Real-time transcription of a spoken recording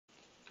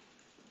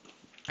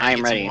I am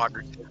get some ready.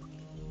 water too.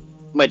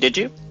 Wait, did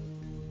you?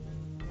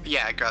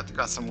 Yeah, I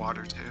got some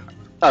water too.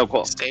 Oh,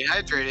 cool. Stay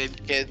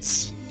hydrated,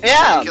 kids.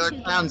 Yeah! Killer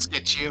clowns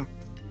get you.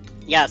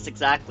 Yes,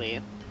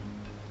 exactly.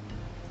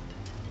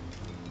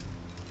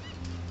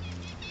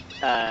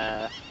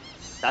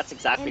 That's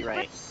exactly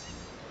right.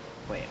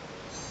 Wait.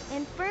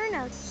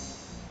 Inferno.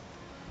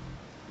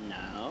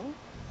 No?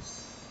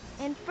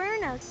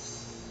 Inferno.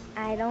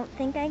 I don't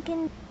think I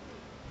can.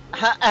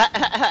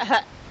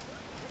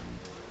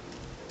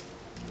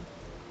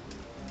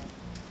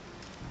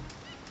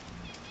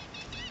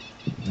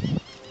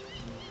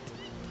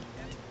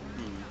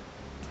 Hmm.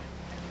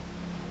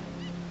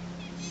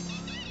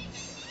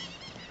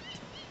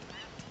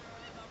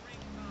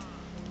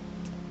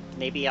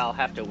 Maybe I'll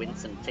have to win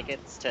some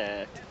tickets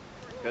to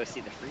go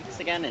see the freaks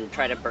again and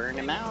try to burn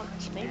him out,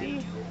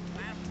 maybe?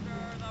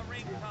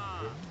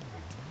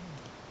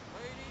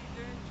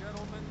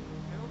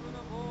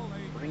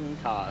 Ring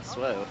toss,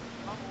 whoa.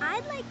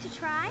 I'd like to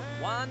try.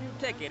 One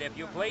ticket, if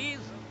you please.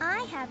 I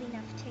have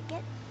enough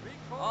tickets.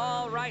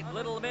 All right,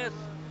 little miss.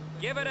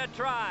 Give it a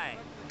try.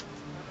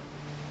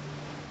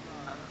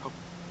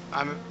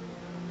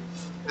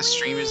 The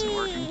stream isn't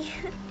working. Whee!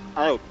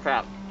 Oh,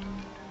 crap.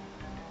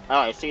 Oh,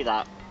 I see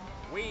that.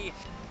 We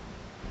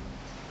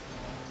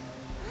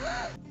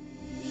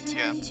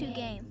Yeah. Two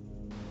game.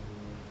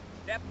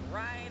 step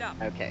right up.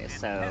 Okay, and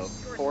so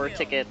test your 4 skills.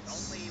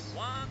 tickets. Only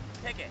one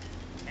ticket.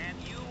 And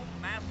you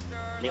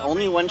master The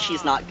only ring one she's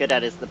toss. not good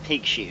at is the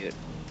pig shoot.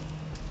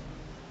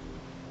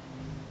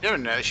 You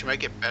don't know, she might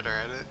get better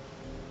at it.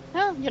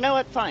 Well, you know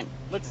what? Fine.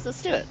 Let's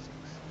do it.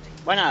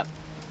 Why not?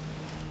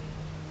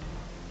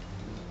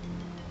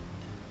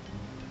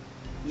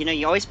 You know,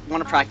 you always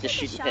want to practice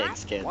take a shooting shot.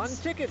 pigs, kids. One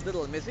ticket,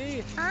 little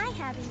missy. I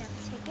have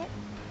enough tickets.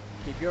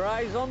 Keep your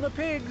eyes on the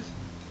pigs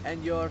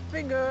and your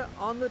finger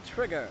on the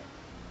trigger.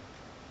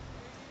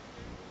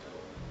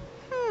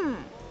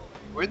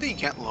 Weird that you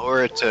can't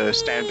lower it to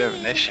standard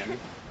definition.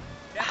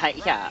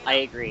 Yeah, I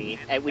agree.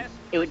 It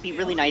would be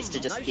really nice to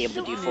just be able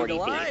to do Nice 40p shooting,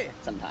 Eagle-Eye.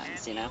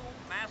 sometimes, you know?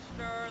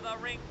 Master the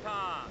ring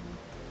toss.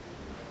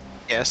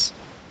 Yes.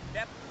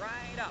 Step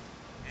right up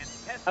and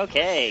test your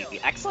Okay,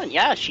 skills. excellent.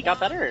 Yeah, she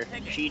got One better.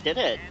 ticket. She did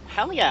it. And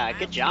Hell you yeah,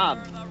 good job,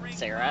 master the ring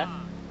Sarah.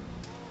 toss.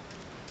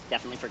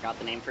 Definitely forgot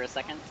the name for a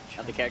second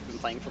of the character I've been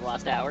playing for the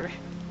last hour.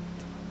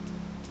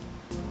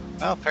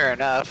 Well, fair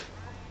enough.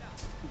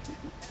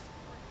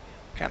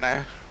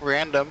 Kinda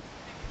random.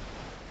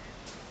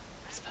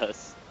 I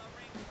suppose.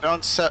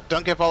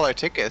 Don't give all our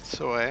tickets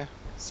away.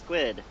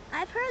 Squid.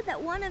 I've heard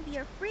that one of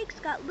your freaks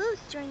got loose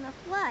during the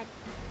flood,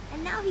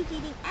 and now he's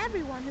eating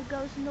everyone who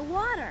goes in the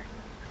water.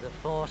 The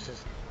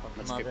forces of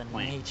That's a good Mother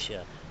point.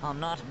 Nature are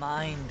not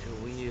mine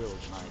to wield,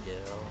 my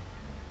girl.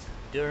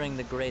 During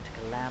the Great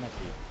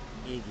Calamity,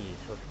 Iggy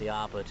took the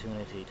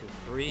opportunity to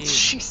free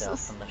himself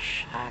Jesus. from the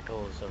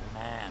shackles of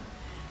man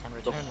and The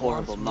return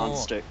horrible once more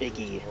monster, to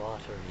Iggy. his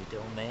watery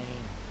domain.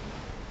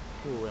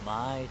 Who am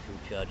I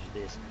to judge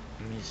this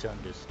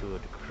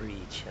misunderstood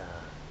creature?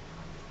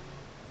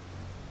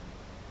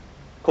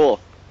 Cool.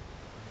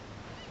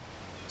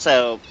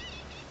 So,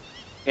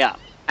 yeah,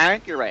 I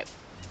think you're right.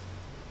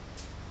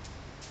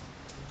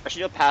 I should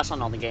do a pass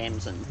on all the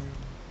games and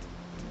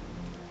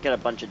get a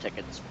bunch of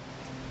tickets.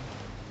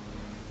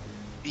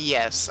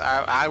 Yes,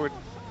 I would.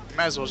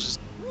 Might as well just.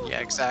 Yeah,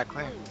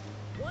 exactly.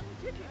 One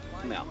ticket.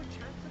 Yeah.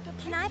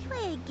 Can I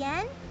play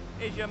again?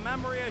 Is your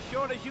memory as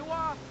short as you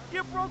are?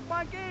 You broke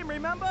my game,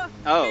 remember?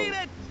 Oh. Beat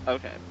it!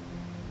 Okay.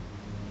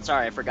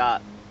 Sorry, I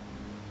forgot.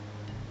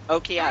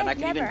 Okay, yeah, and I I've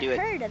can even never do it.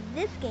 heard of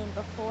this game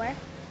before.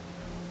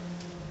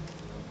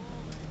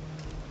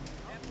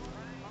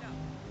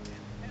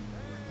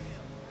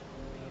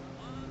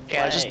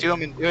 Yeah, just do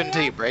them and do it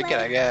until you break it,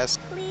 I guess.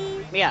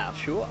 Please. Yeah.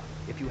 Sure,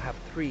 if you have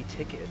 3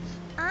 tickets.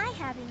 I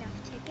have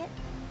enough tickets.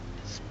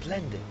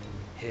 Splendid.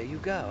 Here you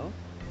go.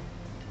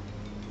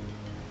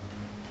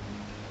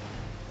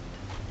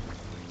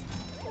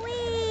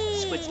 Whee!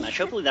 Squid Smash.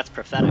 Hopefully that's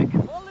prophetic.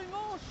 Calling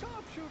all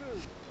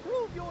sharpshooters.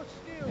 Prove your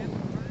skill.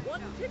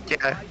 One ticket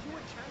Yeah. buys you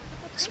a chance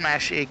at the pig.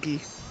 Smash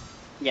Iggy.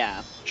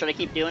 Yeah. Should I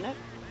keep doing it?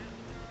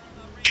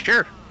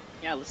 Sure.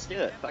 Yeah, let's do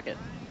it. Fuck it.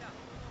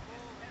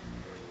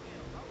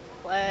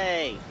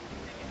 Play.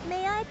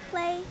 May I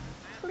play,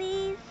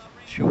 please?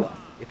 Sure,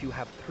 if you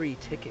have 3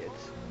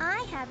 tickets. I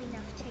have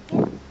enough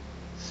tickets.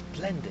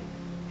 Splendid.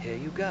 Here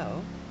you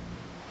go.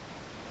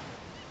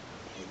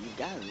 Here you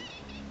go.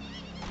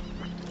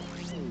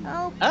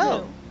 Oh,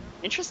 Oh, pooh.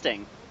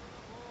 interesting.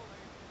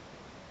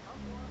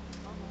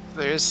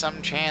 There is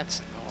some chance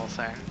in the whole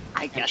thing.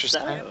 I guess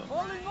Interesting. so.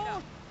 Calling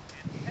all.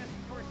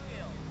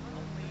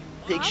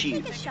 Big I'll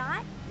shoot. take a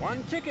shot.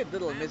 One ticket,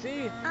 little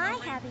missy. I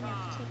have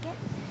enough tickets.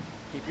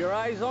 Keep your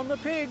eyes on the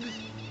pigs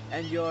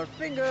and your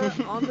finger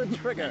on the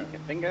trigger.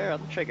 Finger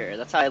on the trigger.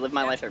 That's how I live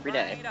my life every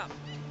day.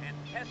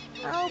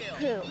 Oh,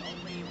 pooh.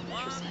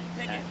 Interesting.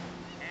 Okay.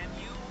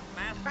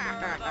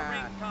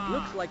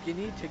 Looks like you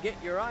need to get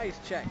your eyes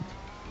checked.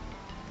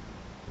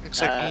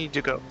 Looks like you need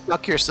to go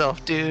fuck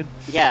yourself, dude.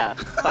 Yeah,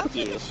 fuck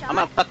you. I'm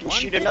gonna fucking One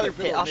shoot another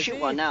ticket, pit. I'll little shoot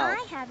missy. one now.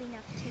 I have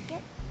enough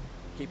tickets.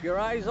 Keep your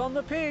eyes on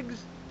the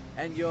pigs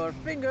and your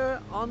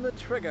finger on the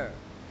trigger.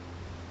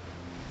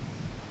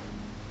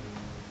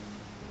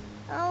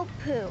 Oh,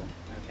 poo. Okay.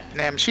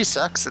 Damn, she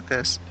sucks at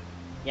this.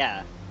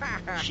 Yeah,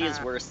 she is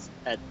worse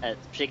at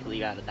particularly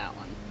bad at that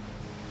one.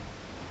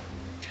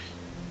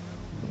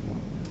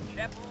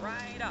 Step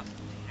right up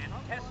and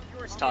test your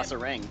Let's toss a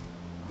ring.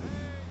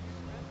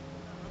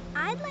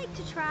 I'd like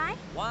to try.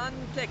 One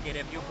ticket,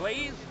 if you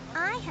please.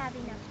 I have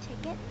enough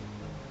tickets.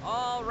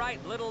 All right,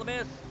 little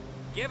miss.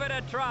 Give it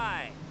a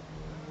try.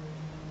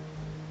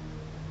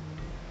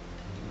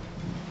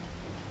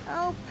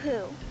 Oh,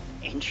 poo.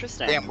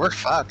 Interesting. Damn, we're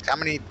fucked. How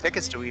many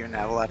tickets do we even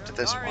have left at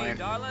this Sorry, point?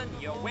 darling.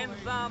 You win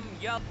some,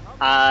 you...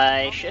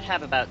 I should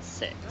have about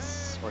 6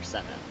 or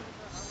 7.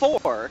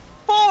 4?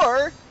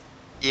 4?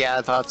 Yeah,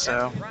 I thought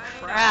so.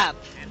 Crap.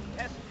 And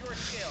test your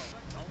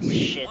skill.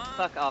 Shit,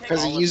 fuck off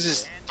Because all it of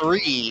uses you.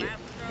 3,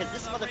 Because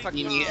this motherfucker and,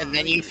 uses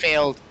then you 3.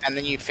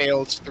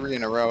 failed, 3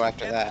 in a row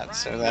after that.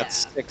 So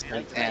that's Yeah. 6 No,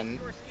 and you're 10.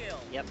 right.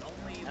 Yep.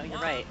 No, you're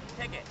right.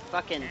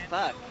 Fucking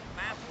fuck.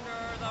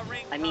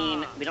 I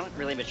mean, we don't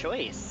really have a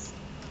choice.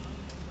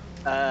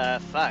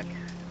 Fuck.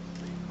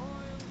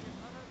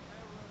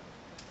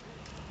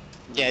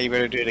 Yeah, you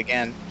better do it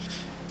again.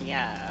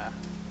 Yeah.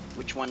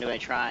 Which one do I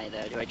try,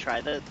 though? Do I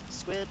try the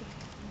squid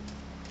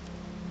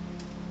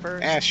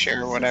first? Yeah, sure,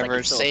 Since I whatever.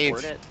 can still Save.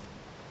 afford it?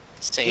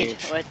 Save. You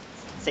know what?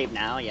 Save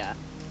now, yeah.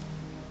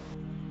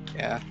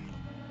 Yeah.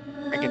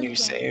 Make a new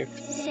save.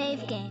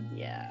 Save game.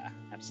 Yeah,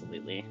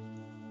 absolutely.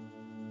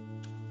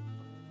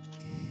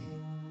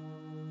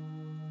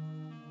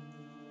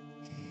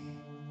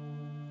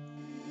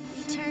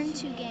 Return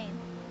to game.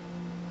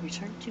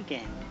 Return to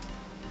game.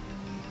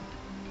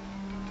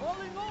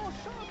 Calling all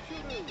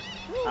sharpshooters.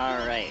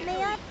 Alright.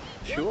 May I?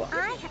 Sure.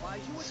 I Buys have.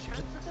 you a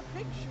chance at the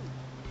pig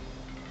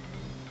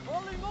shoot.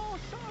 Calling all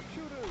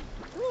sharpshooters.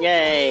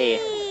 Yay!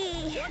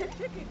 Whee! One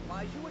ticket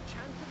buys you a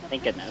chance at the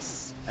Thank pig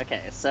goodness.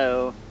 Okay,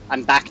 so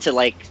I'm back to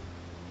like...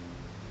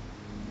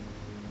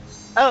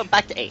 Oh,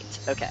 back to 8.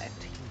 Okay.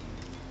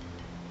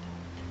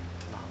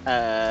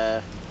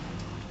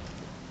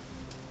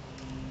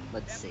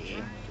 Let's see.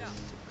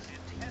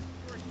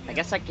 I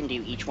guess I can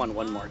do each one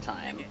more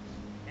time.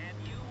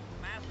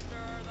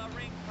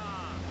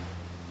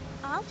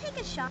 I'll take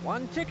a shot.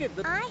 One ticket.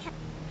 I have.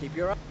 Keep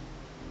your eye.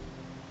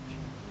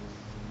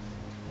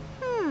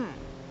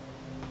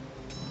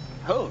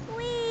 Oh,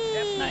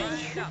 Whee!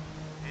 nice.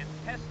 And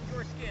test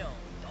your skills.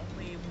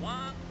 Only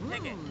one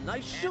ticket. Nice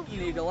And shooting,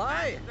 you Eagle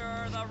Eye.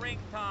 master the ring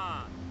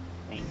toss.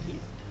 Thank you.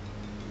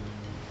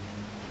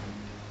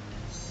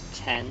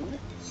 10.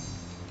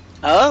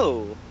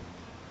 Oh!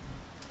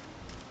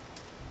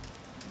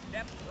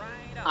 Step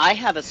right up. I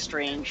have a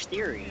strange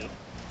theory.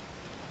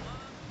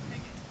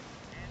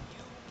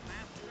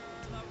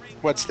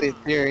 What's the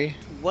theory?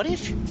 What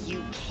if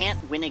you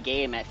can't win a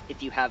game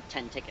if you have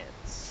 10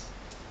 tickets?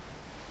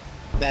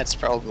 That's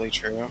probably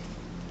true.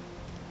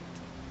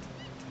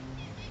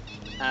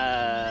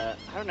 I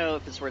don't know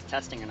if it's worth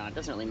testing or not. It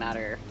doesn't really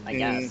matter, I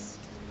guess.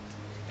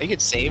 You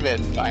could save it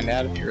and find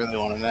out if you really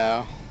want to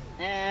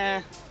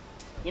know.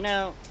 You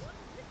know,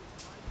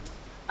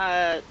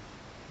 the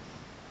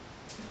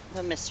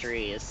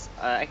mystery is,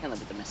 I can live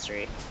with the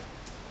mystery.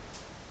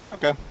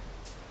 Okay.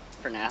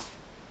 For now.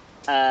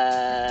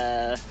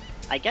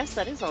 I guess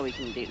that is all we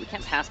can do. We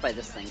can't pass by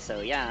this thing,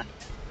 so yeah.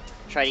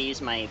 Try to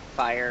use my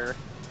fire.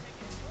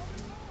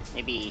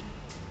 Maybe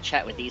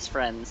chat with these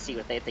friends, see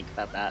what they think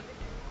about that.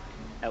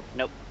 Oh,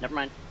 nope, never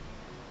mind.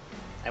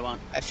 I won't.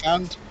 I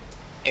found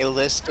a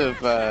list of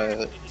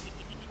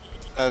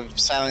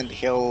Silent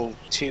Hill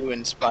 2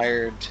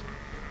 inspired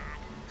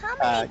How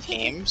many tickets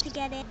games, to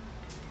get in?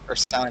 or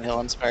Silent Hill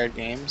inspired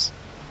games,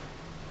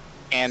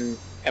 and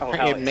Oh,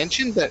 hell it yeah.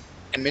 mentioned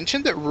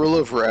that Rule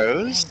of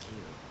Rose Thank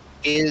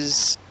you.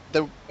 is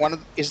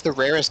the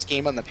rarest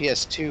game on the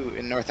PS2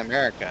 in North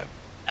America,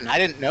 and I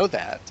didn't know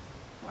that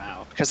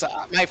Wow. because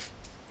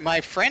my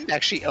friend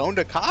actually owned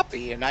a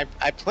copy, and I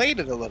played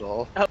it a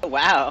little. Oh,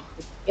 wow.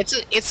 It's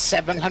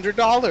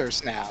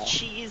 $700 now.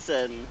 Cheese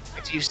and...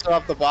 If you still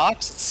have the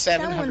box, it's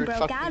Someone $700 broke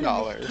fucking out of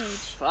dollars. this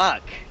cage.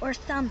 Fuck. Or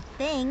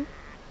something.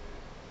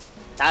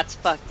 That's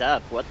fucked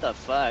up. What the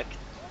fuck?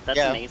 That's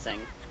Yeah.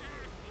 amazing.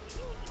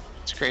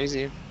 It's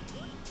crazy.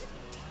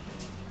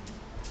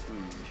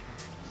 Hmm.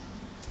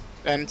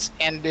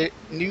 And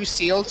new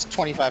seals,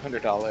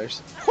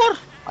 $2,500.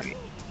 I mean,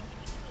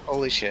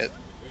 holy shit!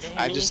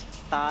 I just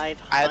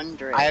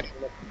 500. I had to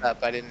look it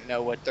up. I didn't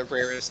know what the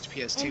rarest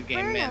PS2 game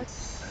Inferno. meant.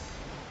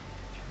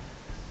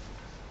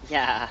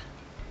 Yeah.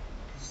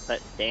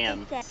 But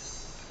damn. It said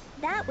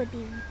that would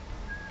be.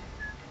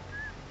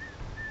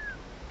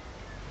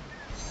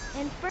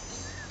 Infer.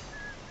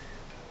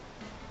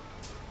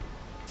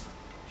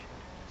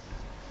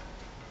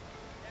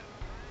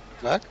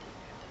 Look,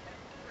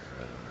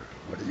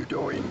 What are you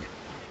doing?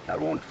 That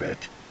won't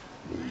fit.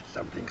 Need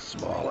something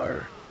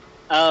smaller.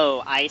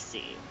 Oh, I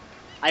see.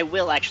 I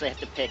will actually have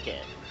to pick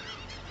it.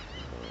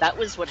 That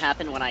was what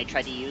happened when I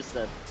tried to use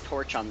the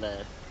torch on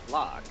the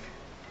lock.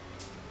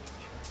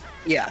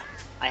 yeah,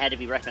 I had to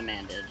be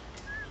reprimanded.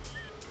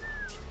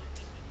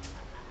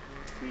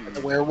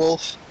 The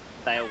werewolf.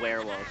 By a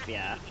werewolf,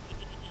 yeah.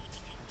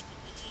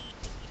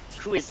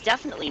 Who is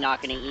definitely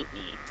not going to eat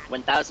me.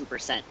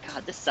 1000%.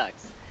 God, this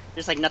sucks.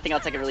 There's like nothing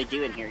else I can really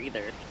do in here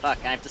either. Fuck,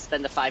 I have to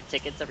spend the 5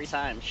 tickets every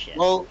time. Shit.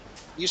 Well,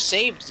 you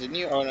saved, didn't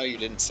you? Oh no, you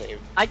didn't save.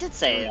 I did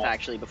save, Yeah.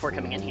 actually, before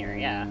coming in here,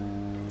 yeah.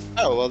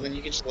 Oh, well then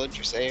you can just load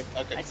your save.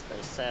 Okay. I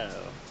suppose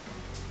so.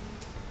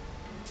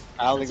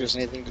 I don't think there's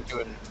anything to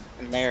do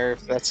in there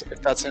if that's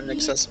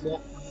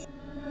inaccessible.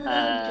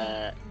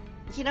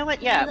 You know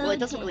what? Yeah, well, it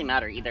doesn't really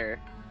matter either.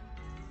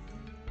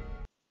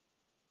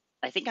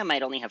 I think I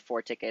might only have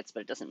 4 tickets,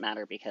 but it doesn't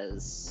matter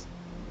because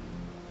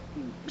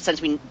since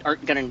we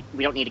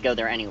don't need to go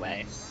there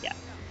anyway. Yeah.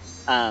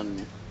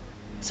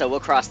 So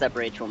we'll cross that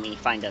bridge when we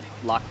find a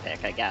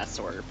lockpick, I guess,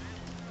 or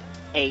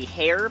a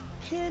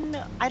hairpin.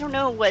 I don't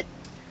know what.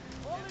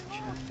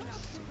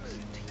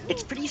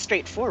 It's pretty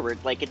straightforward.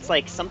 Like it's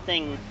like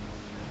something.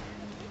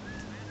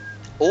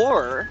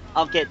 Or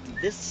I'll get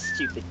this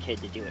stupid kid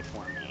to do it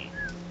for me.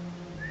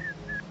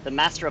 The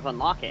Master of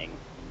Unlocking.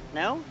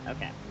 No?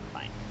 Okay,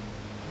 fine.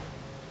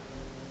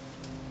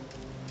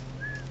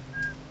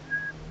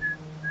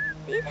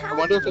 These I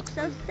wonder houses if look it's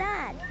so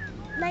sad.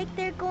 Like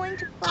they're going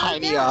to fall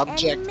tiny down any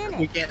object minute.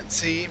 we can't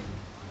see.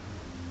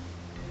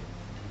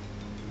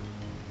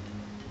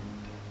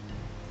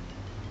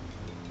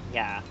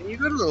 Yeah. Can you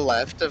go to the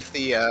left of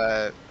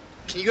the?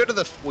 Can you go to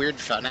the weird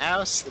fun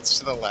house that's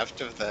to the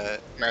left of the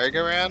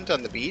merry-go-round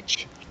on the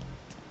beach?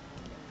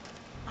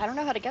 I don't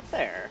know how to get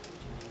there.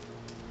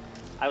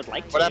 I would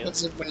like to. What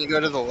happens when you go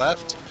to the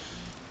left?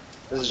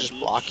 Does On it the just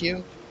beach? block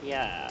you?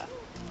 Yeah.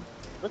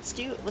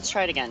 Let's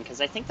try it again, because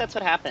I think that's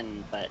what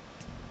happened, but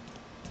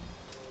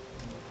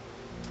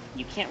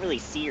you can't really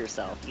see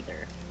yourself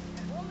either.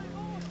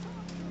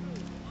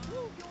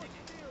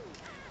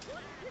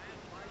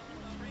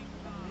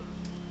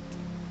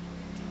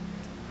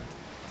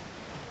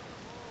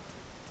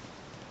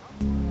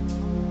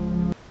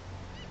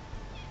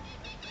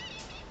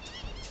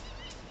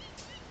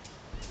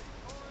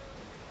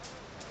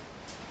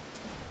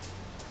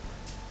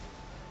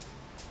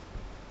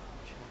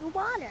 The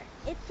water.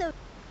 It's so.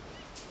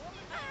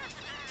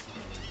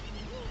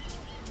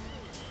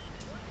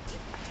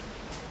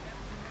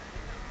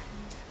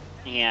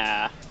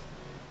 Yeah.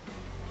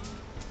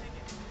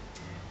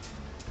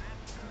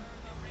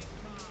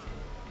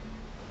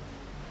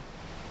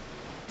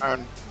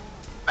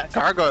 That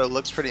gargoyle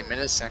looks pretty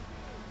menacing.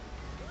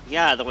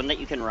 Yeah, the one that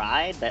you can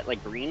ride, that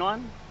like green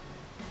one?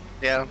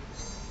 Yeah.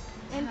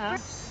 And Yeah.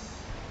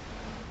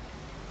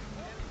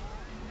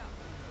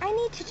 I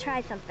need to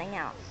try something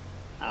else.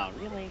 Oh,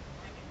 really?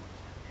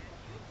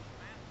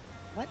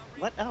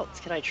 What else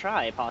could I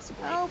try,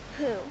 possibly? Oh,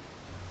 poo.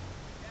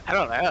 I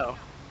don't know.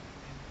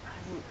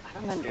 I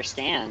don't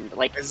understand.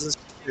 Like, Is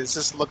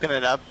this looking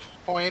it up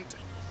point?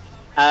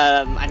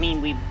 I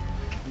mean,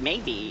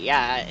 maybe,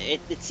 yeah,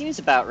 it seems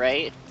about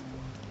right.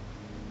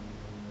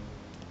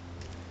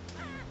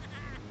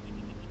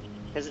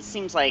 Because it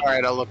seems like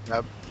Alright, I'll look it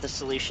up. the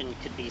solution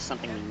could be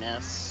something we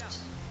missed.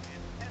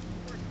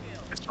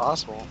 It's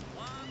possible.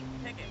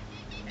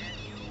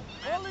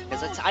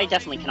 Because I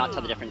definitely cannot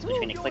tell the difference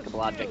between a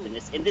clickable object in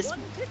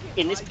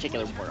this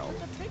particular world.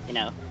 You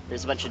know,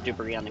 there's a bunch of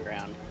debris on the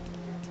ground.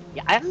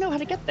 Yeah, I don't know how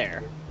to get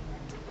there.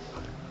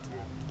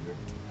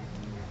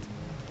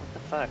 What the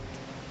fuck?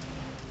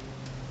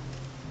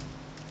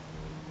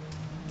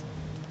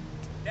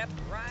 Step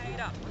right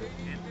up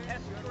and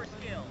test your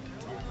skills.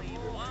 Only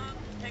 1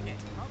 ticket.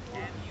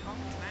 Can you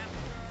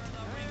master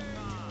the ring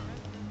rod?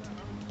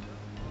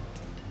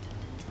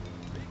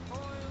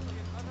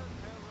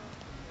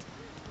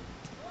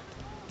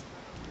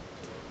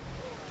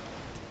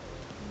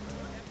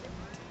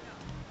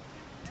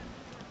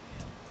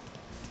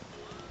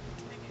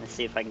 Let's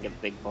see if I can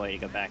get Big Boy to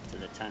go back to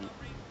the tent.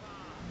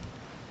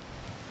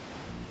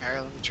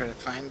 Alright, let me try to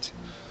find.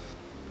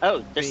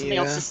 Oh, there's something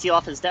else to steal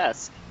off his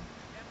desk.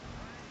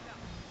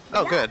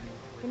 Oh, Yeah. good.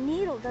 The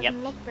needle doesn't Yep.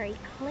 look very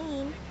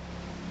clean.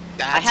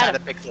 That's had how a- to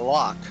pick the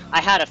lock.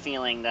 I had a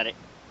feeling that it.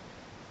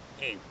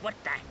 Hey, what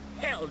the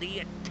hell do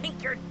you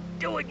think you're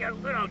doing, you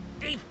little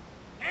thief?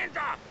 Hands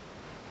off!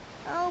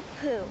 Oh,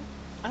 poo.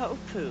 Oh,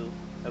 poo.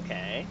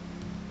 Okay.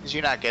 Did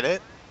you not get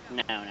it?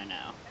 No.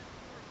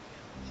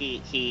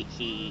 He's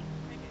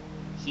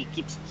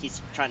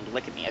trying to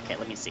look at me. Okay,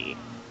 let me see.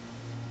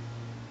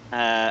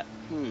 I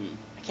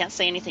can't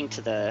say anything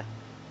to the.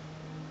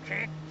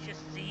 Can't you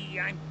see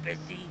I'm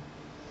busy?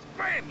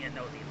 Scram, you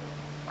nosy little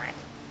brat.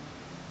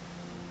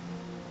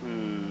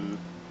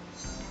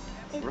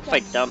 It's What if I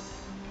just- dump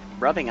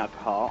rubbing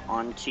alcohol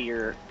onto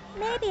your.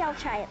 Maybe I'll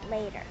try it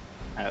later.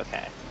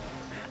 Okay.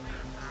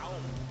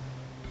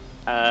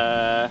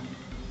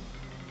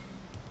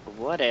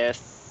 What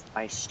if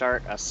I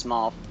start a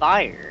small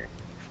fire?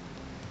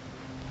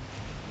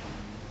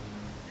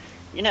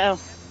 You know,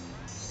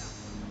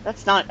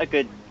 that's not a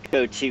good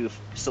go-to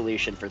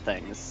solution for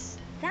things.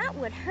 That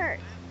would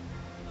hurt.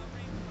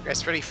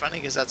 It's pretty funny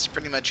because that's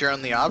pretty much your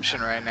only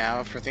option right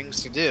now for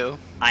things to do.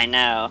 I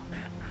know.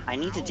 I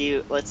need to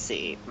do. Let's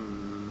see.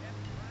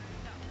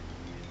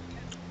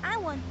 I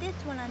want this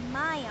one on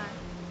my arm.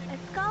 A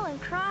skull and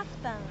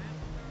crossbones.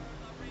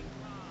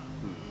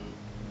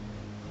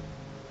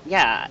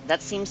 Yeah,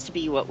 that seems to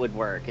be what would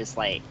work, is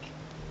like,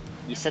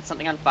 you set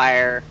something on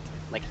fire,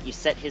 like, you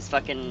set his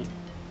fucking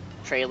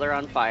trailer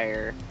on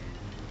fire,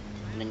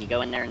 and then you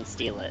go in there and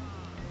steal it.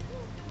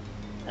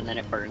 And then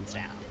it burns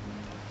down.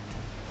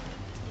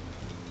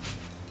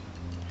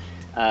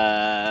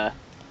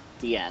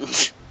 The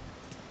end.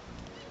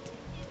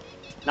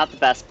 Not the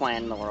best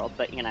plan in the world,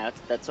 but you know,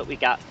 that's what we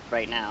got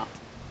right now.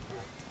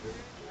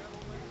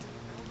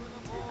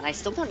 And I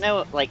still don't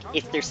know, like,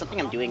 if there's something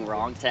I'm doing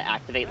wrong to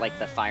activate, like,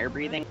 the fire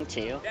breathing,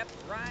 too. Step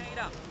right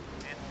up.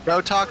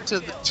 Go talk to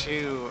the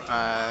two,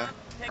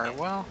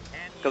 Harwell?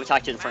 Go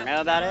talk to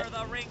Inferno about it?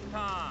 The ring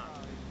toss.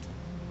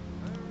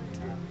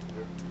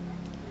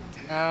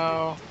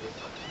 No.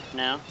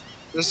 No?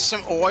 There's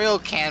some oil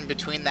can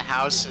between the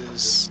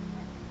houses.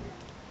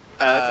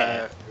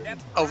 Okay.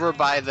 Over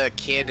by the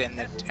kid and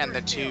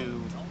the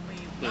two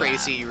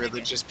crazy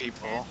religious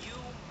people.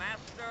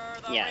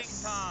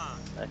 Yes.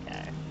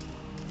 Okay.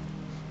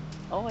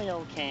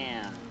 Oil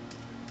can.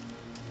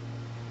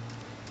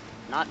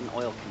 Not an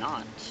oil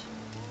cannot.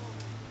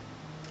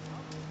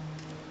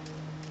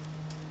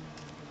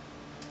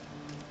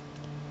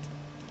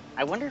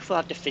 I wonder if we'll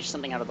have to fish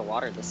something out of the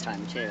water this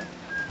time, too.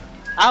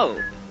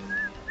 Oh!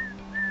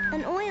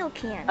 An oil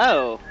can.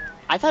 Oh!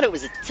 I thought it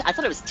was I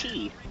thought it was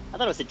tea. I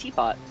thought it was a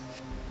teapot.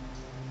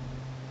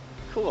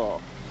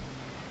 Cool.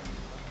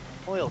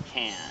 Oil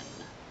can.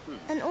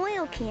 An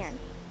oil can.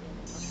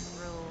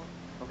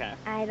 Okay.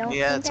 I don't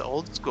Yeah, think it's that...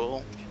 old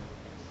school.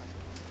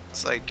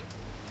 It's like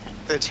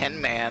the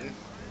Tin Man.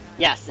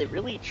 Yes, it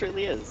really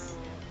truly is.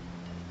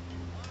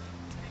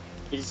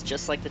 It is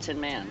just like the Tin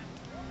Man.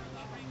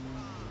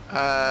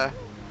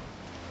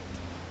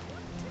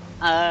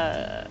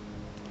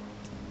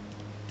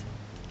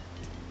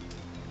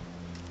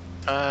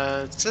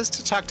 It says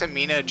to talk to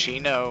Mina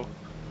Gino.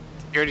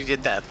 You already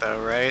did that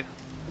though, right?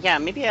 Yeah,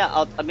 maybe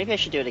maybe I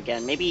should do it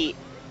again. Maybe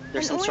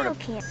there's some sort of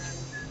can.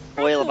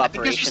 oil of I think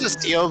you're operations. supposed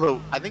to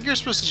steal I think you're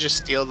supposed to just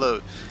steal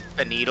the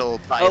needle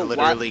by Oh,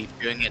 literally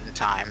doing it in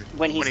time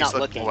when he's not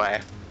looking looking.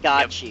 away.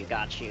 Got you.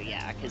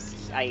 Yeah, because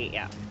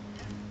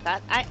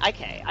that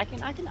okay.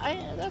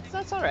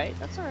 That's all right.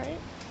 That's all right.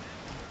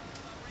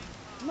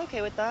 I'm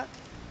okay with that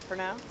for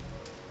now.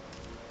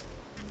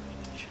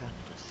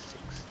 Chapter 16.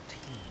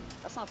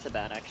 That's not so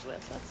bad actually.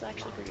 That's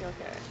actually pretty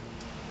okay.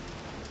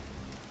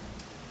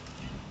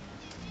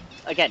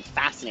 Again,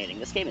 fascinating.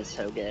 This game is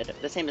so good.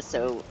 This game is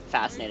so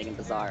fascinating and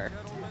bizarre.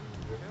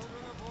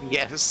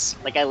 Yes.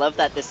 Like, I love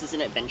that this is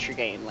an adventure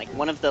game. Like,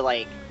 one of the,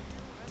 like,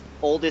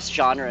 oldest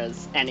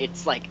genres, and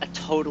it's, like, a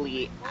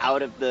totally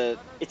out of the...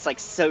 It's, like,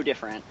 so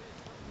different.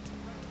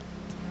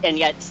 And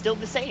yet, still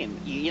the same.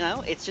 You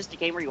know? It's just a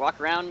game where you walk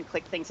around and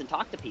click things and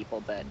talk to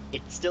people, but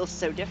it's still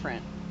so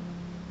different.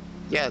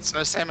 Yeah, it's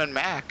no Sam and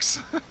Max.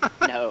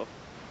 No.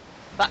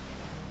 But...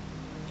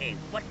 Hey,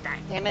 what the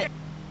Damn it.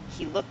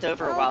 He looked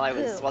over Oh,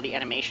 while the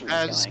animation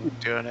was Just going. keep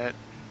doing it.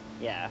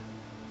 Yeah.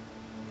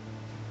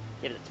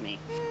 Give it to me.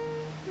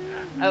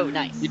 Oh,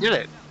 nice. You did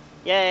it.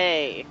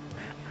 Yay!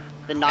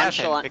 The Catherine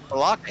nonchalant... picked the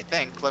lock, I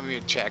think. Let me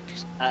check.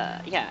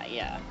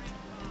 Yeah.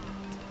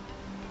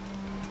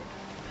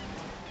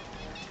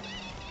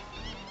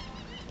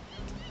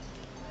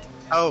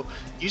 Oh,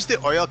 use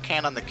the oil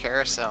can on the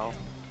carousel.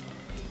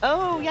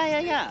 Oh,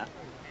 yeah.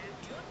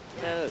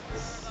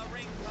 Totes.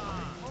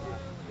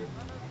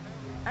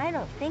 I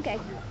don't think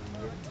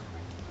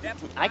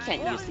I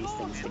can't use these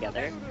things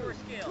together.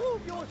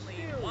 Prove your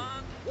skill.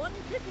 One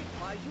ticket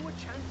buys you a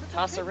chance at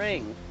Toss a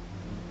ring.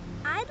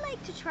 I'd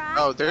like to try.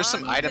 Oh, there's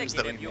some One items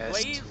that ticket, we if you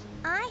missed. please.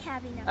 I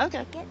have enough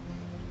Okay. tickets.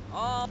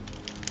 Oh,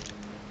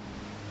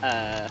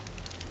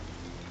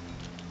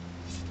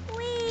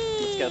 Whee!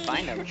 Let's go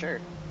find them, sure.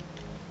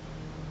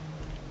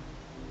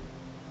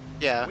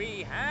 Yeah.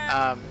 we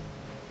have.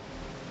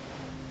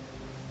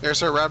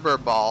 There's a rubber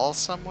ball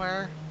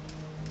somewhere.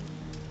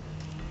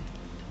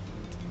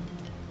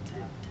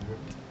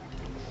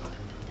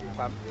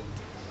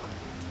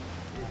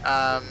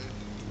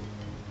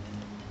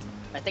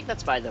 I think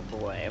that's by the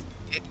boy.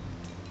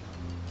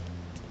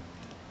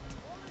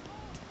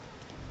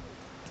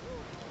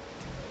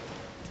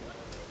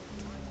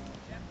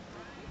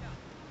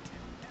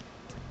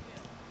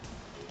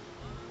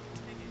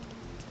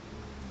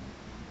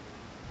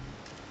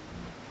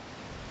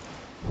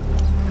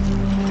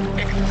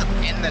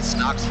 Pin that's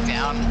knocked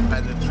down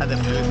by the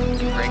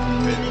booth. You break the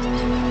booth.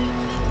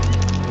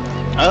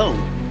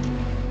 Oh.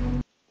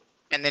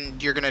 And then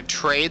you're gonna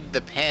trade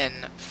the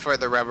pin for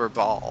the rubber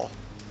ball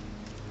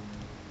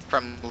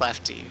from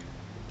Lefty.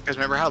 Because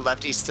remember how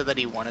Lefty said that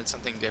he wanted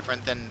something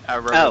different than a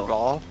rubber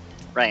ball?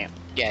 Right.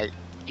 Yeah,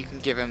 you can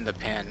give him the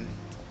pin.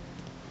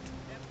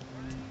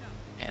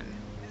 And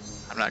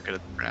I'm not good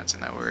at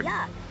pronouncing that word.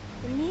 Yuck.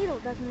 The needle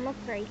doesn't look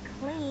very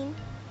clean.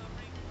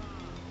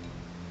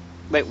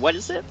 Wait, what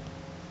is it?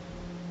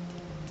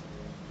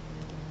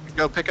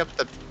 Go pick up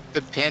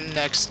the pin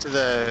next to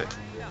the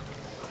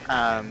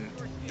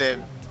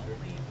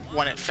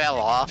when it fell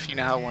off. You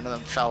know how one of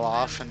them fell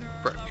off and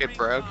it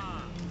broke?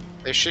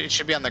 It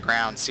should be on the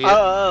ground. See it?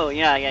 Oh,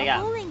 yeah, yeah, A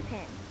yeah. bowling pin.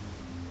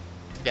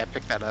 Yeah,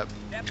 pick that up.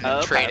 And then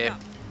Okay. trade it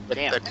with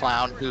Damn. the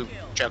clown who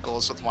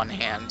juggles with one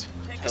hand.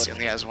 Because he Totally.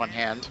 only has one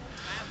hand.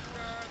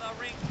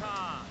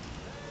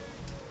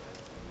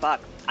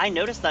 Fuck. I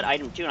noticed that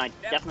item too, and I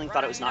definitely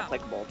thought it was not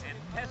clickable.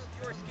 And test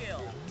your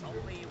skills.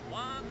 Only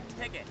one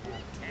ticket.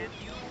 Can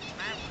you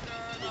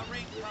master the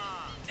ring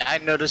toss? I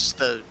noticed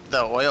the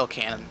oil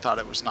can and thought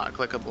it was not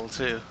clickable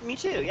too. Me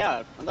too,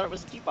 yeah. I thought it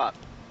was a teapot.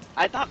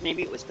 I thought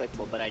maybe it was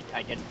clickable, but I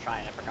didn't try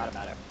and I forgot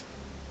about it.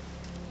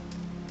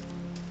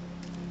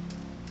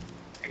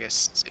 I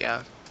guess,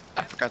 yeah.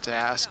 I forgot to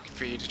ask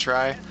for you to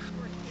try.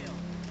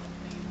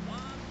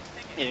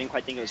 I didn't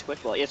quite think it was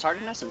clickable. It's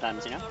hard enough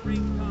sometimes, you know?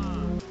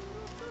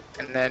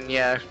 And then,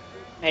 yeah.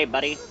 Hey,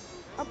 buddy.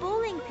 A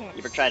bowling pin. You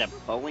ever tried a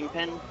bowling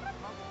pin?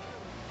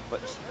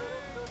 Whoops.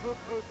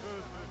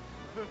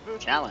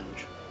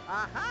 Challenge.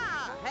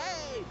 Aha!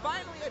 Hey,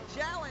 finally a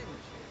challenge!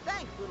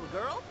 Thanks, little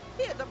girl.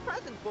 Here's a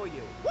present for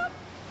you. Whoop!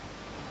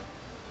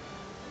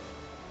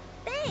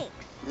 Thanks.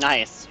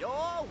 Nice. You're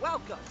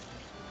welcome.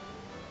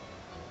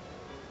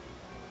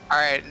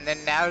 Alright, and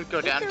then now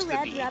go down It's to a the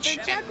red beach rubber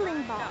and,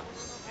 juggling ball.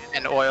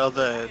 and oil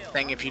the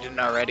thing if you didn't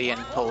already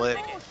and pull it.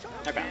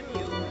 Okay.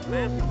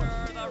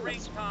 Master the ring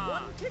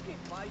toss. One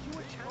ticket buys you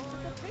a chance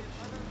at the picture.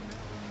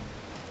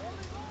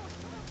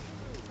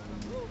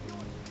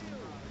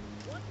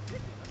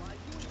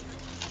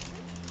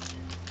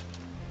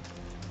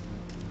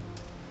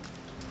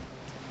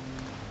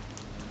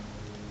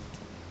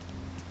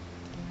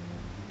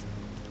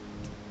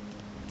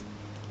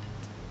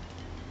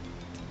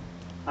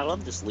 I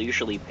love this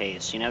leisurely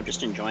pace, you know,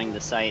 just enjoying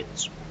the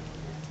sights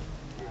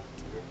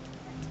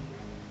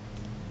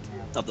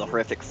of the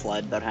horrific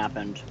flood that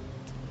happened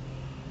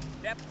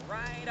Step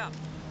right up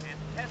and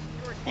test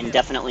your skills. and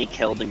definitely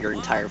killed your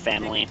entire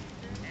family.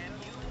 Can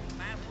you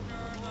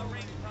master the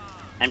ring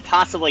toss? And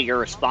possibly you're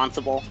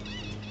responsible.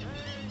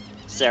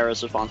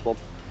 Sarah's responsible.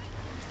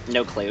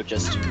 No clue,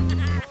 just...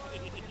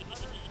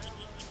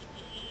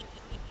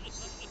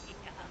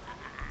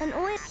 An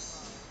oil.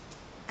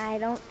 I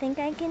don't think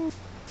I can.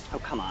 Oh,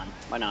 come on.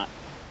 Why not?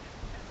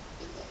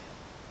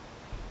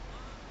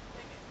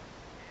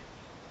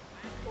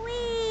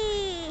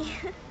 Whee!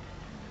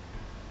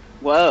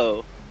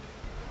 Whoa.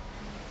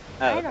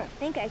 Oh, I okay. don't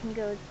think I can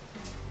go. What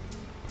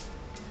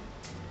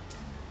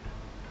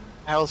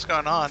the hell's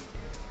going on?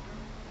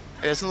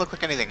 It doesn't look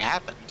like anything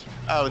happened.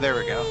 Oh, there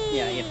we go.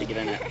 Yeah, you have to get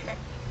in it.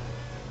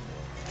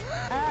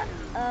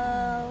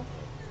 Uh-oh.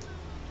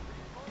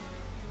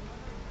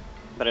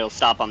 But it'll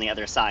stop on the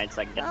other side,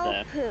 so I can get Oh,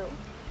 the... poo.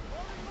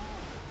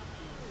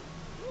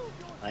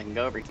 I can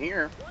go over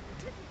here.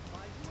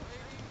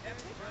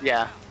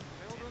 Yeah.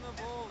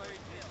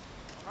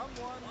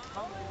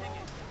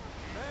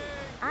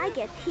 I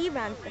guess he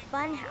runs the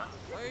fun house.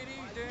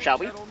 Shall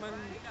we?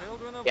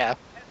 Yeah.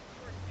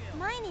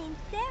 My name's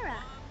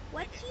Sarah.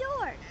 What's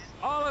yours?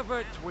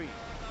 Oliver Tweed.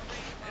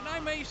 And I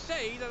may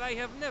say that I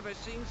have never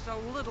seen so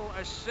little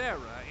as Sarah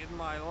in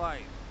my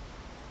life.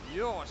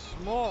 You're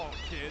small,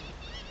 kid.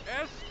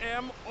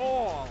 S.M.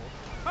 all.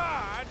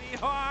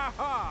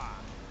 Ha-de-ha-ha.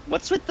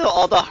 What's with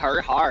all the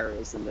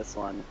har-hars in this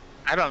one?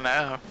 I don't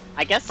know.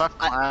 I guess... Fuck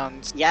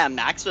clowns. yeah,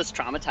 Max was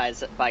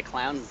traumatized by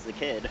clowns as a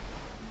kid.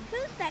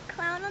 Who's that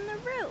clown on the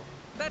roof?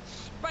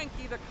 That's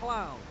Spanky the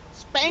Clown.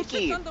 He Spanky!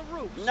 sits on the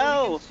roof so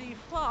No! he can see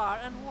far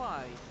and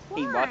wide.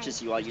 He Why?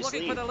 watches you while He's you looking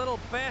sleep. for the little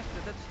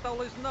bastard that stole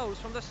his nose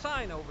from the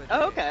sign over there.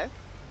 Oh, okay.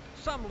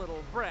 Some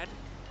little brat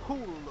who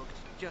looked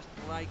just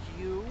like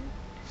you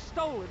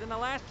stole it in the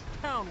last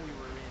town we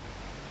were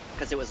in.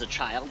 Because it was a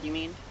child, you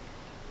mean?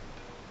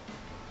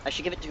 I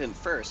should give it to him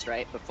first,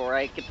 right? Before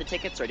I give the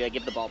tickets, or do I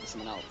give the ball to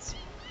someone else?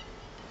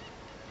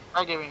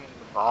 I'm giving him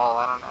the ball,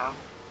 I don't know.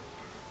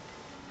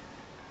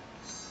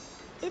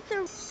 It's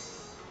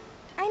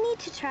a. I need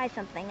to try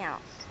something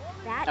else.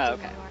 That Oh,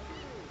 didn't okay.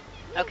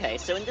 work. Okay,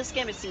 so in this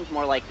game it seems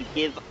more like you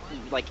give,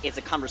 like, it's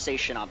a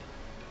conversation up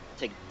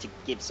to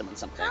give someone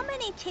something. How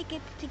many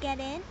tickets to get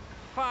in?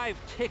 5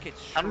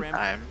 tickets, Shrimp.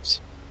 Sometimes.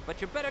 But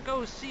you better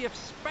go see if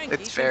Spanky It's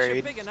thinks you're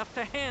varied. big enough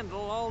to handle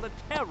all the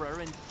terror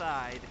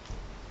inside.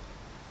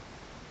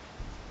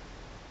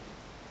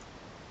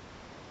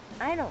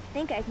 I don't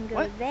think I can go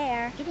What?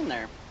 there. Get in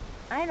there.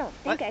 I don't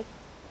think What?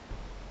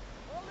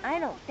 I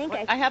don't think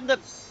What? I. I have the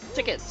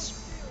tickets.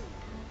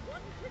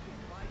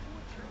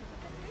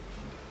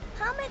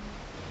 How many?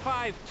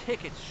 5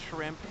 tickets,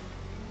 Shrimp.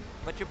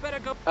 But you better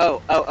go.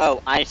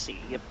 Oh, I see.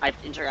 I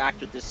have to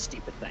interact with this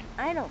stupid thing.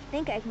 I don't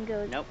think I can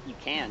go. Nope, you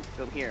can.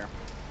 Go here.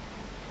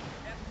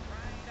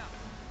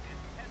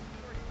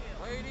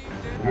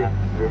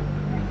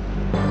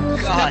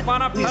 Step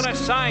on up to the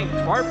sign,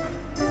 twerp.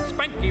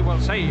 Spanky will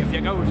say if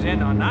you goes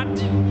in or not.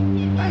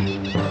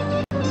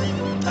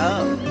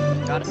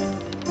 Oh, got it.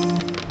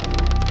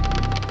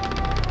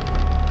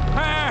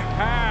 Ha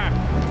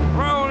ha!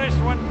 Throw this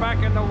one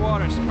back in the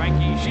water,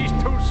 Spanky. She's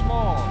too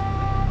small.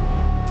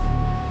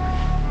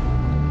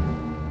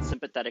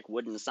 Sympathetic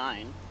wooden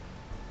sign.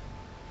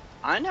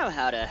 I know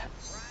how to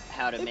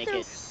It's make a-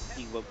 it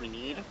do what we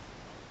need.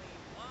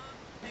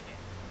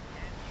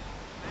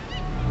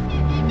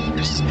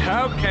 just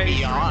Okay,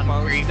 beyond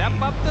Strongbow, creepy.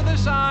 step up to the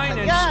sign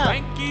and Yeah.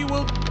 Spanky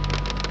will...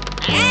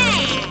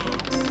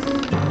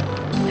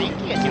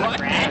 Thank you, do it, What?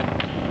 Brad.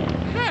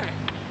 Huh.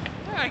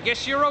 I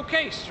guess you're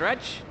okay,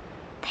 Stretch.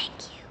 Thank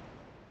you.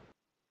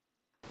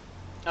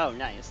 Oh,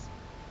 nice.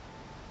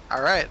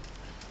 All right.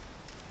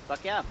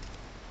 Fuck yeah.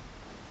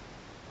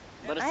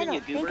 Let us I in, you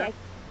don't think goober. I...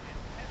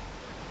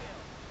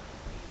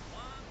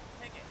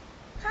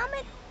 How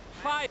many...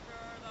 Five.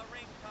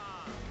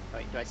 Oh,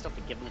 wait, do I still have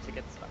to give them the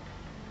tickets? Fuck.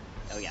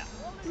 Oh, yeah.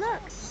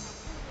 Look.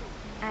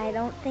 I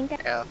don't think I...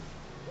 Yeah.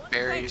 Thanks,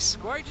 Berries.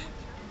 Squirt.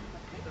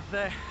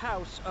 The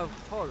House of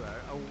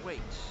Horror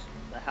awaits.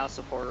 The House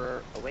of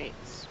Horror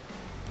awaits.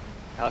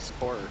 House of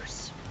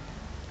Horrors.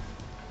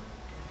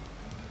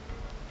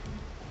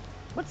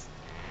 What's...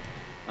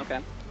 Okay.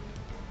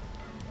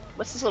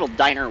 What's this little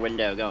diner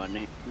window going?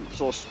 This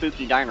little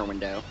spooky diner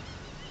window.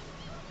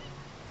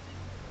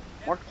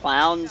 More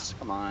clowns?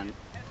 Come on.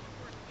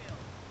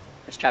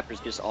 This chapter's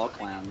just all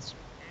clowns.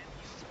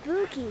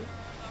 Spooky.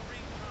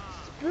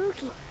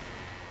 Spooky.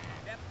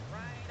 Step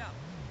right up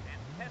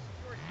and test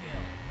your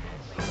skill.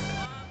 Only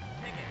one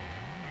ticket,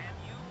 and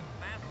you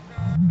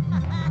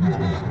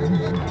master...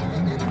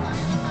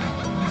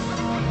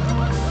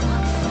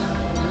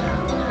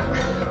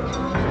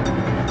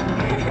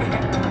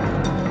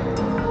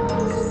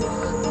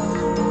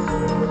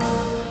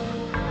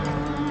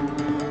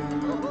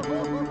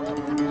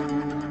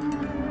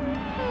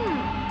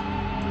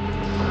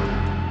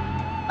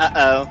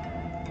 Uh-oh.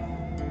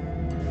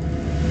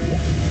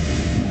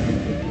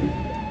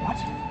 What?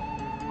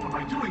 What am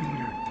I doing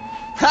here?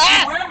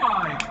 Ha! Where am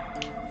I?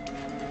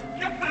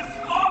 Get this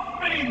off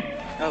me!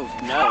 Oh,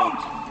 no.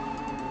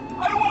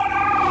 I want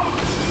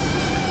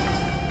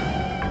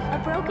out!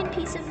 A broken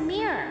piece of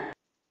mirror.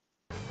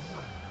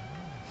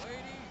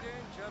 Ladies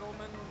and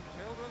gentlemen,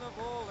 children of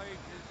all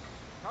ages,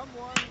 come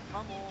one,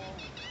 come all.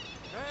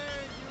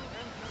 May you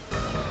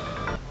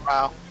enter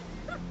Wow.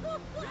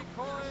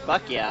 recoil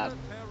Fuck into yeah. the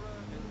terror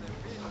and the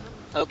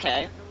fearsome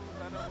Okay. spectacle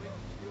that awaits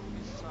you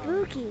inside.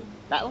 Spooky.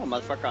 That little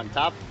motherfucker on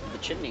top of the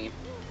chimney.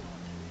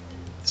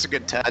 It's a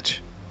good touch.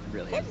 It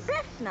really His is.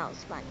 breath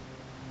smells funny.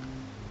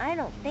 I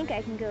don't think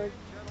I can go...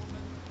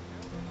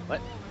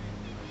 What?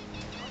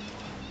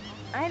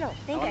 I don't I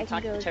think want I to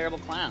talk can to go... the terrible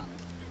clown.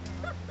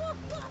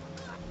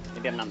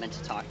 Maybe I'm not meant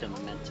to talk to him.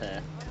 I'm meant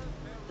to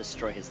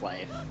destroy his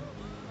life.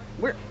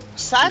 We're I'm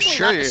sadly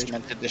sure not you're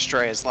meant to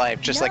destroy his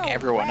life, just like No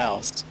everyone way.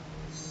 else.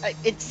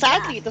 It's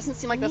sadly, Yeah. it doesn't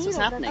seem like that's what's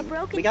Needle, a happening.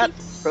 broken We got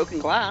piece- broken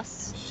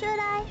glass. Should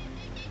I?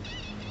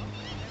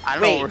 I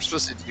don't know Wait. what we're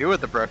supposed to do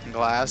with the broken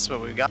glass, but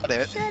we got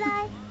it. Should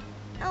I?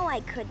 Oh,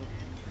 I couldn't.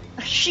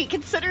 She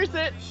considers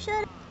it.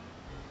 Should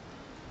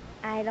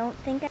I don't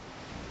think I...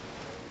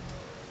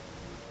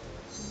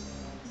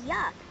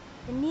 Yuck.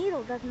 The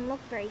needle doesn't look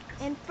very...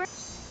 And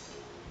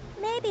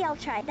maybe I'll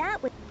try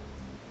that with...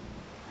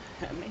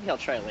 Maybe I'll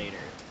try later.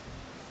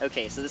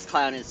 Okay, so this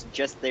clown is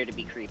just there to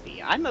be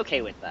creepy. I'm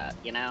okay with that,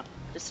 you know?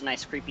 Just a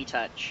nice creepy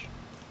touch.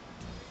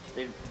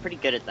 They're pretty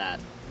good at that.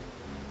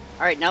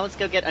 Alright, now let's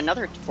go get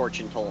another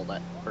fortune told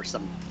for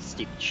some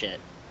stupid shit.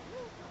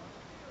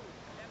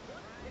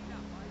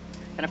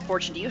 What kind of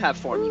fortune do you have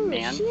for me, Ooh,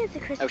 man? she has a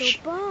crystal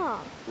ball.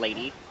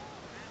 Lady.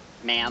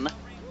 Ma'am.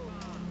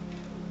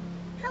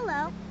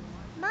 Hello.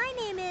 My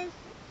name is...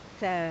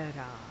 Sarah.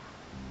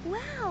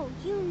 Wow,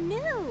 you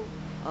knew.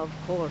 Of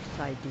course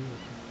I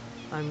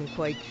did. I'm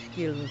quite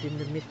skilled in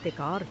the mystic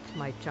arts,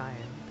 my child.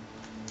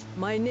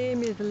 My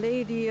name is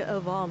Lady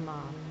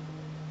Ivana.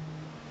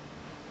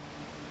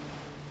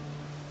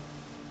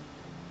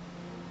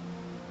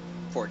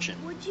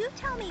 Fortune. Would you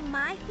tell me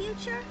my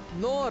future?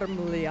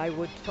 Normally I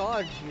would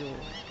charge you,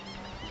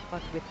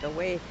 but with the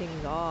way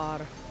things are,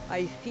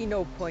 I see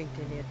no point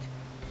in it.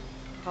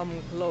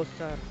 Come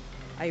closer.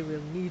 I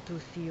will need to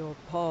see your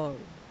palm.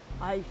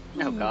 I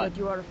see Oh, God. that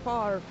you are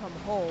far from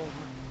home,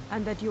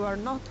 and that you are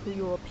not who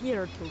you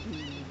appear to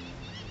be.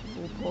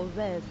 You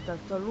possess the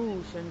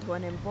solution to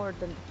an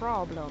important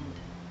problem,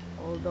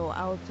 although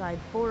outside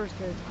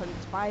forces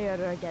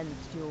conspire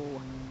against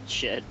you.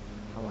 Shit.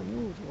 How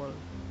unusual.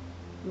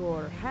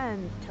 Your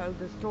hands tell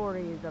the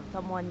stories of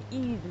someone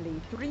easily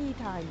 3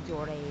 times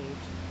your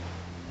age.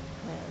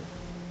 Well,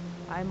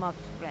 I must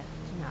rest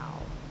now.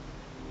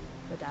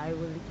 But I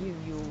will give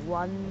you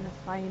one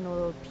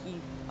final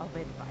piece of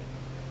advice.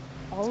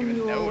 On Even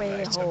your no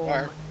way advice so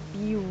far. home,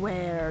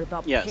 beware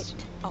the Yes.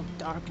 pit of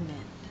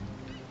darkness.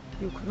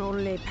 You can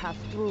only pass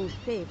through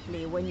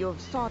safely when you've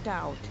sought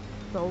out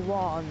the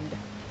wand,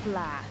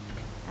 flask,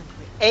 and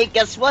Hey,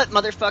 guess what,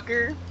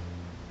 motherfucker?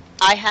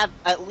 I have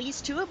at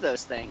least 2 of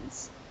those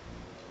things.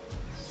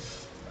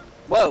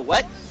 Whoa,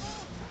 what?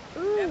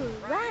 Ooh,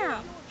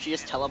 wow. She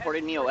just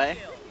teleported me away?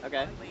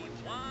 Okay.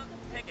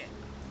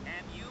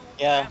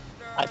 Yeah,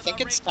 I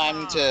think it's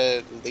time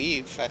to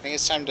leave. I think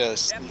it's time to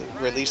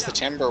release the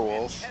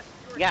Timberwolf.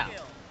 Yeah.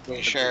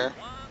 Pretty sure.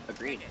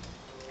 Agreed.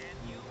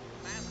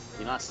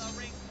 We must.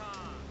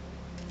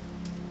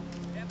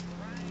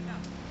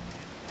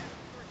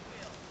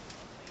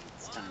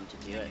 It's time to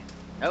do it.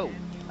 Oh,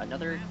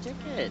 another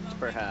ticket,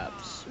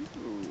 perhaps.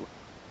 Ooh.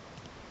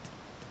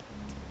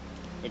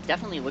 It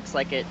definitely looks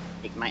like it.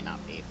 It might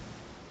not be.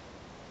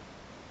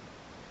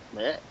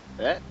 There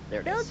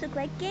it Those is. look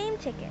like game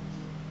tickets.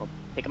 Well,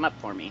 pick them up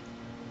for me.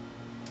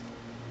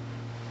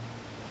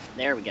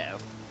 There we go.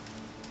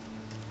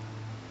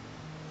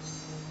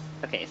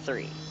 Okay,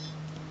 3.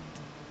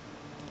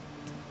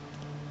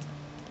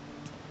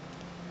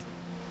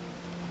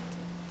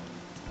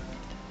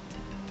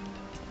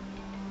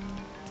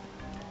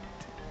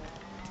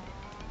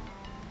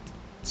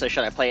 So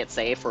should I play it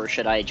safe, or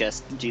should I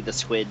just do the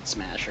squid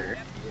smasher?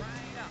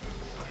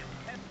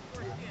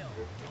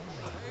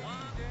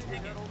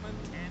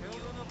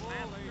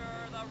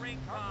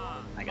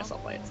 I guess I'll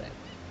play it safe.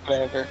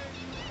 Whatever.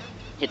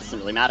 It doesn't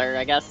really matter,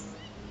 I guess.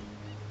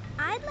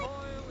 I'd like...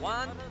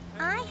 One.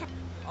 I have...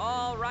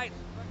 All right.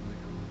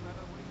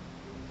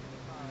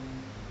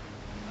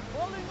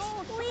 Falling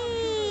off,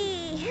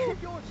 Whee!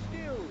 Prove your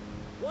skill.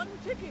 One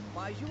ticket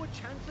buys you a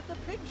chance at the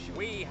pig shoot.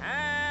 We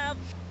have...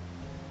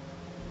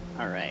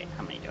 Alright,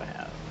 how many do I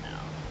have now?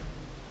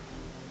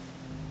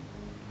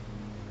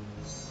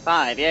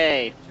 5,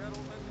 yay!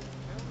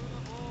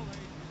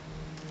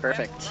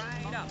 Perfect.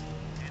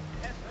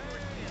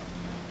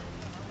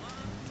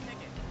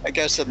 I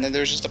guess and then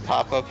there's just a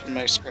pop-up in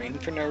my screen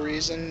for no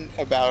reason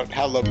about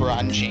how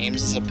LeBron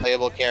James is a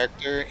playable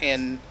character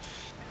in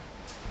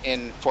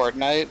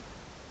Fortnite.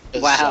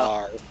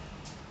 Bizarre. Wow.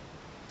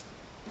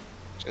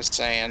 Just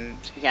saying.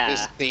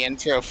 Yeah. The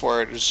intro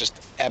for it was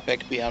just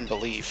epic beyond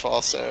belief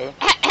also.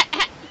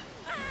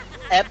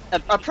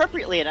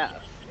 Appropriately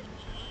enough.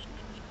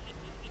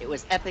 It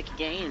was Epic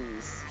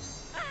Games.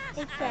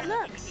 Except,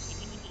 look.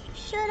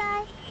 Should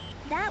I?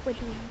 That would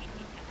be...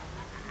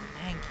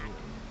 Thank you.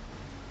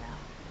 Now,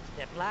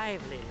 step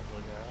lively,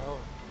 little girl,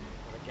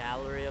 for the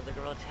gallery of the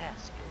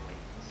grotesque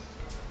awaits.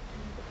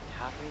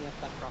 Gallery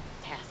of the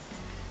grotesque.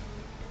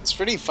 It's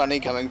pretty funny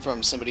coming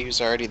from somebody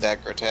who's already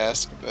that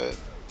grotesque, but...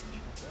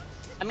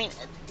 I mean,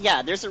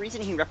 yeah, there's a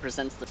reason he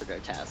represents the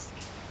grotesque.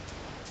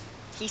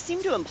 He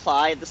seemed to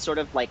imply the sort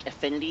of, like,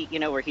 affinity, you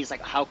know, where he's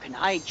like, how can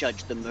I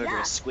judge the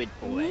murderous squid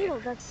boy?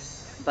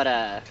 But,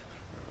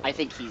 I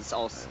think he's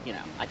also, you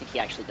know, I think he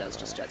actually does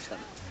just judge them.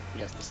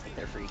 He does just think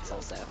they're freaks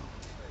also.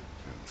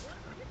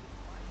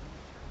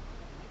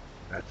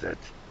 That's it.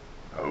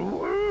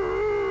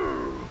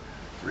 Oh,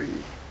 free.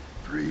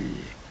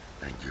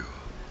 Thank you.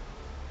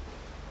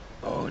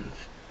 Bones.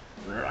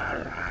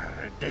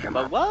 Dig 'em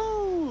up.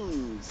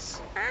 Bones!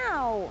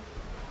 Ow!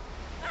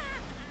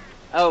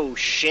 Oh,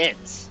 shit.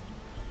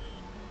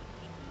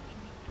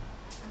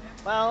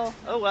 Well,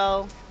 oh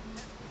well.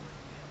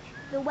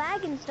 The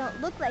wagons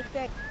don't look like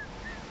they're...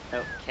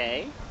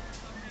 Okay.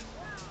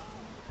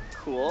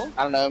 Cool.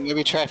 I don't know,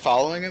 maybe try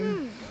following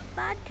him?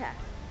 Vodka.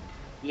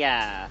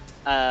 Yeah.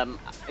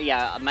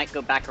 Yeah, I might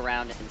go back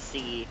around and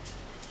see.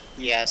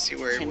 Yeah, see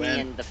where he Timmy went.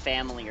 and the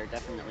family are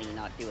definitely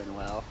not doing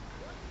well.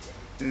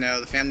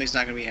 No, the family's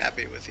not gonna be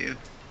happy with you.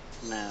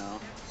 No.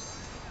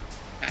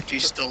 After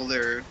you stole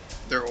their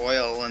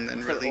oil and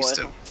then released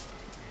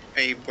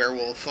a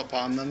werewolf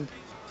upon them.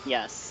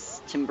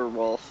 Yes,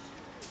 Timberwolf.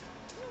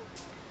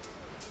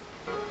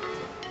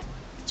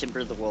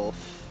 Timber the Wolf.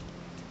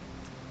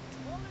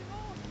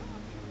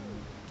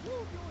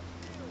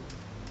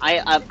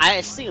 I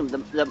assumed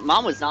the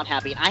mom was not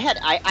happy. I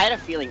had a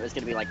feeling it was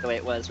gonna be like the way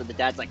it was, where the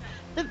dad's like,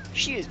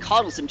 she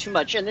coddles him too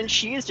much, and then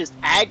she is just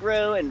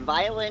aggro and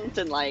violent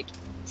and like,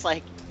 it's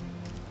like,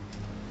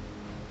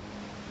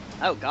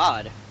 oh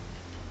god.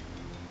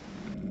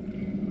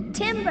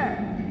 Timber!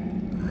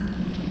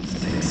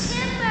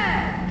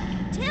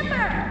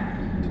 Timber!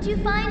 Did you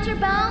find your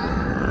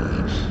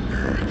bone?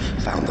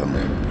 Found them.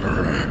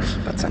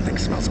 But something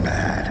smells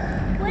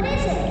bad. What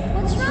is it?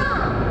 What's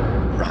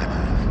wrong?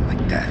 Rotten,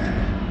 like death.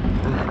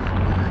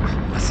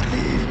 Let's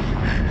leave.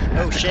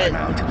 Oh shit.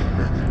 Timber!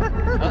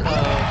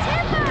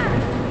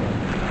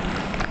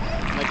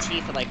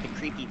 Motif of like the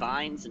creepy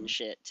vines and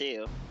shit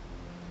too.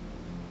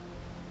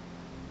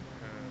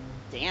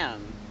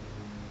 Damn.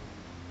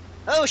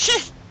 Oh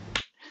shit!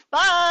 Bye!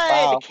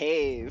 Wow. The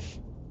cave.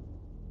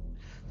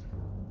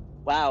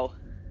 Wow.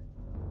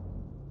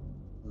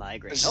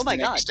 Migraine. This Oh is my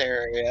the god. next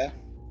area.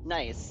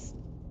 Nice.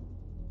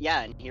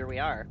 Yeah, and here we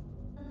are.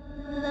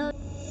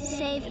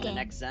 Save In game. the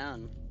next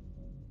zone.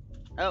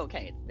 Oh,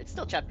 okay. It's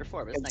still chapter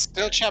 4, but it's It's next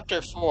still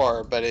chapter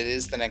 4, but it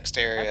is the next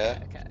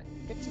area. Okay.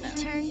 Good to know.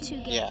 Turn to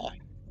game. Yeah.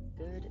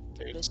 Good.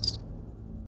 There's